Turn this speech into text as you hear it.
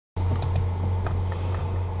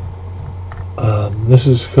This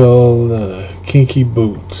is called Kinky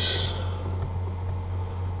Boots.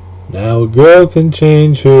 Now a girl can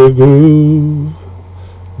change her groove.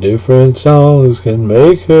 Different songs can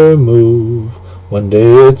make her move. One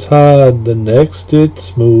day it's hard, the next it's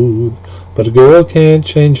smooth. But a girl can't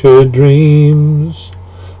change her dreams.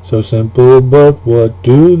 So simple, but what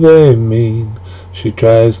do they mean? She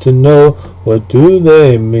tries to know, what do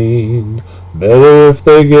they mean? Better if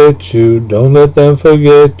they get you, don't let them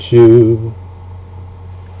forget you.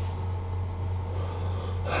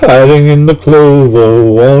 Hiding in the clover,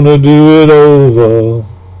 wanna do it over.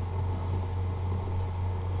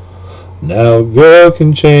 Now a girl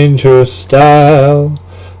can change her style.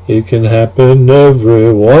 It can happen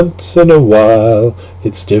every once in a while.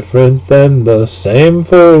 It's different than the same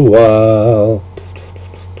for a while.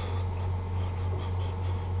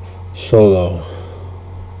 Solo.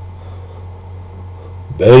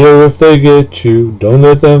 Better if they get you, don't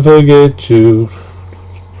let them forget you.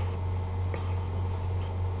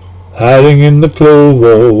 Hiding in the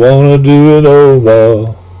clover, wanna do it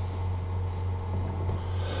over.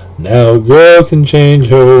 Now a girl can change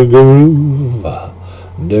her groove.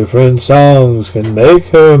 Different songs can make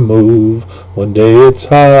her move. One day it's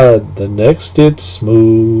hard, the next it's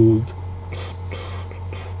smooth.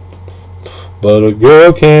 But a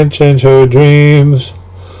girl can't change her dreams.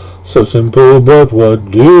 So simple, but what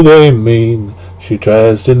do they mean? She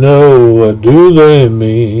tries to know, what do they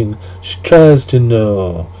mean? She tries to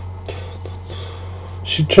know.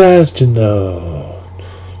 She tries to know.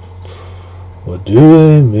 What do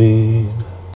they mean?